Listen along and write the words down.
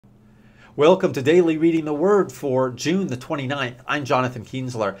Welcome to Daily Reading the Word for June the 29th. I'm Jonathan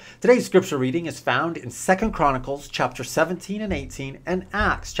Kienzler. Today's scripture reading is found in 2 Chronicles chapter 17 and 18 and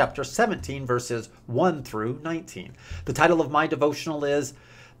Acts chapter 17 verses 1 through 19. The title of my devotional is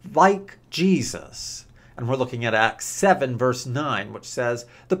Like Jesus. And we're looking at Acts 7 verse 9, which says,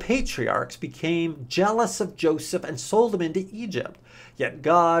 "The patriarchs became jealous of Joseph and sold him into Egypt, yet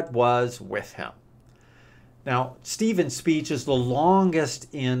God was with him." Now, Stephen's speech is the longest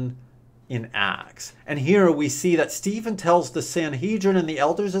in Acts. And here we see that Stephen tells the Sanhedrin and the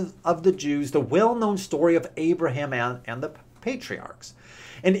elders of the Jews the well-known story of Abraham and the patriarchs.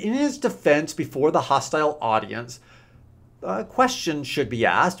 And in his defense before the hostile audience, a question should be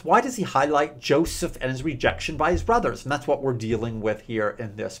asked: why does he highlight Joseph and his rejection by his brothers? And that's what we're dealing with here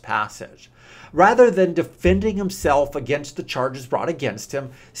in this passage. Rather than defending himself against the charges brought against him,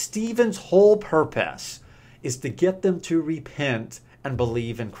 Stephen's whole purpose is to get them to repent and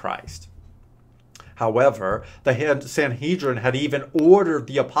believe in Christ. However, the Sanhedrin had even ordered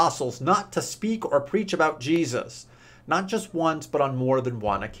the apostles not to speak or preach about Jesus, not just once, but on more than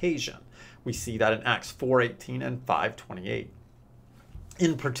one occasion. We see that in Acts 4:18 and 5:28.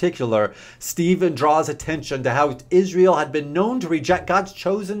 In particular, Stephen draws attention to how Israel had been known to reject God's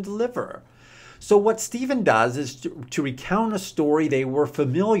chosen deliverer. So what Stephen does is to recount a story they were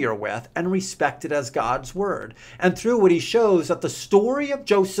familiar with and respected as God's word. And through it, he shows that the story of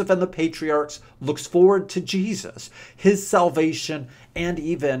Joseph and the patriarchs looks forward to Jesus, his salvation, and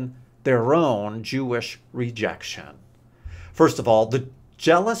even their own Jewish rejection. First of all, the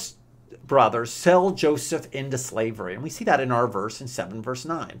jealous brothers sell Joseph into slavery. And we see that in our verse in 7 verse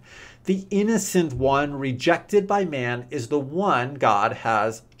 9. The innocent one rejected by man is the one God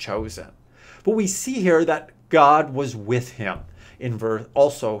has chosen. But we see here that God was with him in verse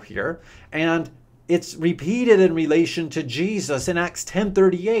also here. And it's repeated in relation to Jesus in Acts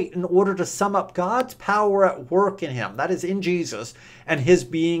 10:38 in order to sum up God's power at work in him, that is in Jesus, and his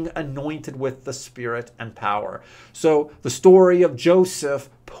being anointed with the Spirit and power. So the story of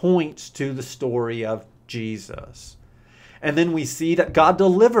Joseph points to the story of Jesus. And then we see that God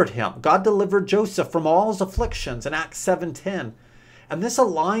delivered him. God delivered Joseph from all his afflictions in Acts 7:10. And this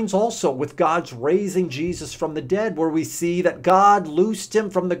aligns also with God's raising Jesus from the dead, where we see that God loosed him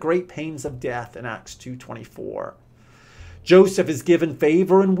from the great pains of death in Acts 2:24. Joseph is given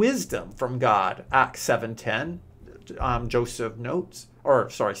favor and wisdom from God, Acts 7:10.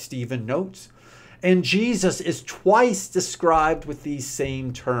 Stephen notes. And Jesus is twice described with these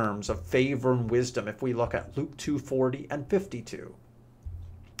same terms of favor and wisdom if we look at Luke 2:40 and 52.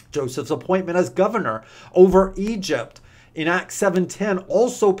 Joseph's appointment as governor over Egypt in Acts 7:10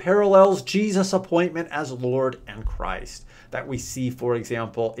 also parallels Jesus' appointment as Lord and Christ that we see, for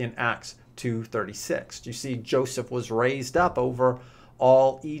example, in Acts 2:36. You see, Joseph was raised up over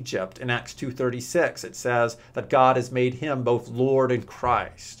all Egypt. In Acts 2:36, it says that God has made him both Lord and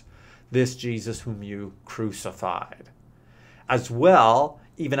Christ, this Jesus whom you crucified. As well,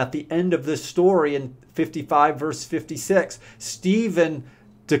 even at the end of this story in 55 verse 56, Stephen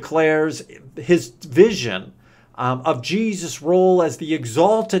declares his vision of Jesus' role as the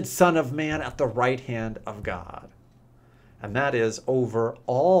exalted Son of Man at the right hand of God. And that is over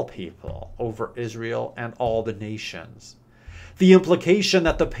all people, over Israel and all the nations. The implication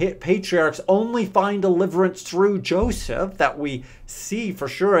that the patriarchs only find deliverance through Joseph, that we see for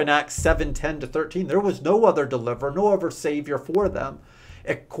sure in Acts 7:10-13. There was no other deliverer, no other Savior for them.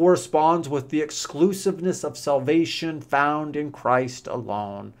 It corresponds with the exclusiveness of salvation found in Christ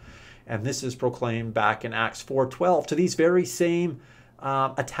alone. And this is proclaimed back in Acts 4:12 to these very same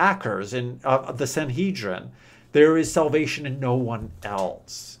attackers of the Sanhedrin. There is salvation in no one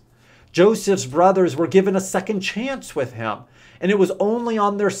else. Joseph's brothers were given a second chance with him. And it was only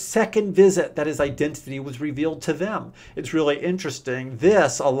on their second visit that his identity was revealed to them. It's really interesting.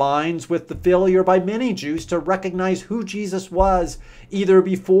 This aligns with the failure by many Jews to recognize who Jesus was, either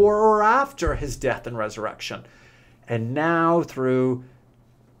before or after his death and resurrection. And now through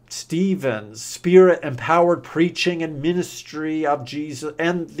Stephen's Spirit-empowered preaching and ministry of Jesus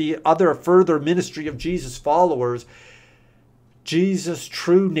and the other further ministry of Jesus' followers, Jesus'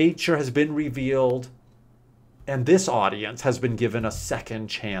 true nature has been revealed, and this audience has been given a second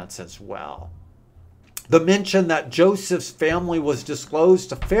chance as well. The mention that Joseph's family was disclosed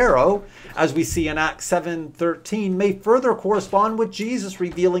to Pharaoh, as we see in Acts 7:13, may further correspond with Jesus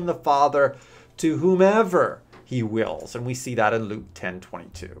revealing the Father to whomever he wills. And we see that in Luke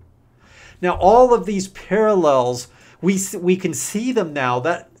 10:22. Now, all of these parallels, we can see them now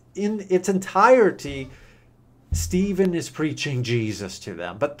that in its entirety, Stephen is preaching Jesus to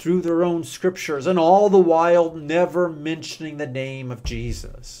them, but through their own scriptures, and all the while never mentioning the name of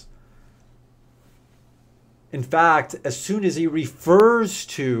Jesus. In fact, as soon as he refers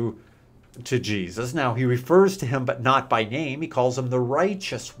to Jesus, now he refers to him but not by name. He calls him the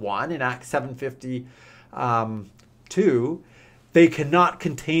righteous one in Acts 7:52. They cannot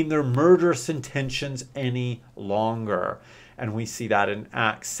contain their murderous intentions any longer. And we see that in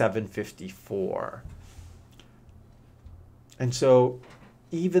Acts 7:54. And so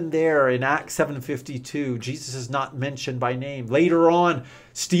even there in Acts 7:52, Jesus is not mentioned by name. Later on,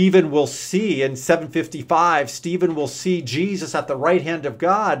 Stephen will see in 7:55, Stephen will see Jesus at the right hand of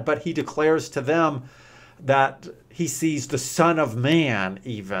God, but he declares to them that he sees the Son of Man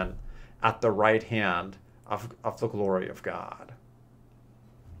even at the right hand of the glory of God.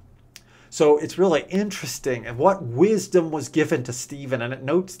 So it's really interesting and what wisdom was given to Stephen. And it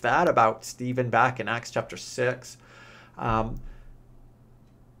notes that about Stephen back in Acts chapter 6,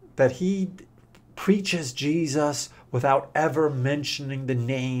 that he preaches Jesus without ever mentioning the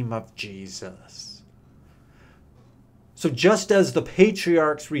name of Jesus. So just as the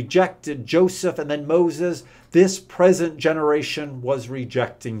patriarchs rejected Joseph and then Moses, this present generation was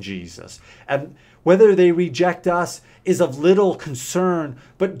rejecting Jesus. And whether they reject us is of little concern,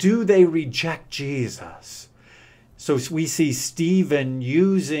 but do they reject Jesus? So we see Stephen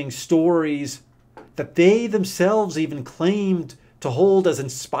using stories that they themselves even claimed to hold as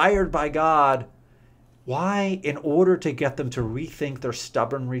inspired by God. Why? In order to get them to rethink their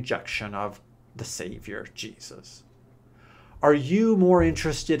stubborn rejection of the Savior, Jesus. Are you more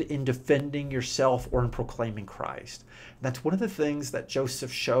interested in defending yourself or in proclaiming Christ? And that's one of the things that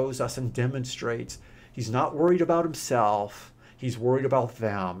Joseph shows us and demonstrates. He's not worried about himself. He's worried about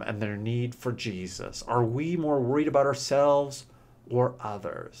them and their need for Jesus. Are we more worried about ourselves or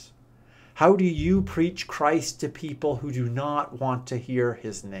others? How do you preach Christ to people who do not want to hear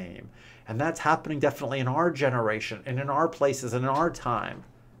his name? And that's happening definitely in our generation and in our places and in our time.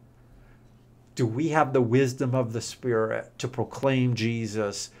 Do we have the wisdom of the Spirit to proclaim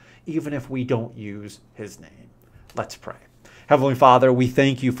Jesus even if we don't use his name? Let's pray. Heavenly Father, we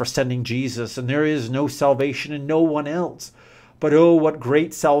thank you for sending Jesus, and there is no salvation in no one else. But oh, what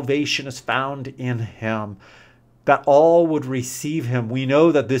great salvation is found in him, that all would receive him. We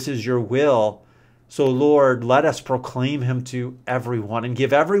know that this is your will. So Lord, let us proclaim him to everyone and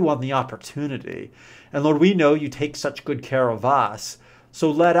give everyone the opportunity. And Lord, we know you take such good care of us. So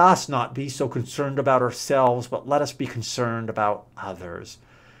let us not be so concerned about ourselves, but let us be concerned about others.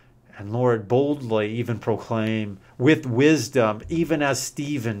 And Lord, boldly even proclaim with wisdom, even as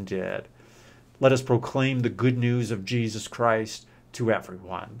Stephen did. Let us proclaim the good news of Jesus Christ to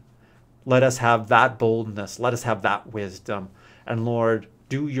everyone. Let us have that boldness. Let us have that wisdom. And Lord,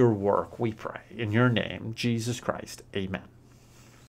 do your work, we pray. In your name, Jesus Christ, amen.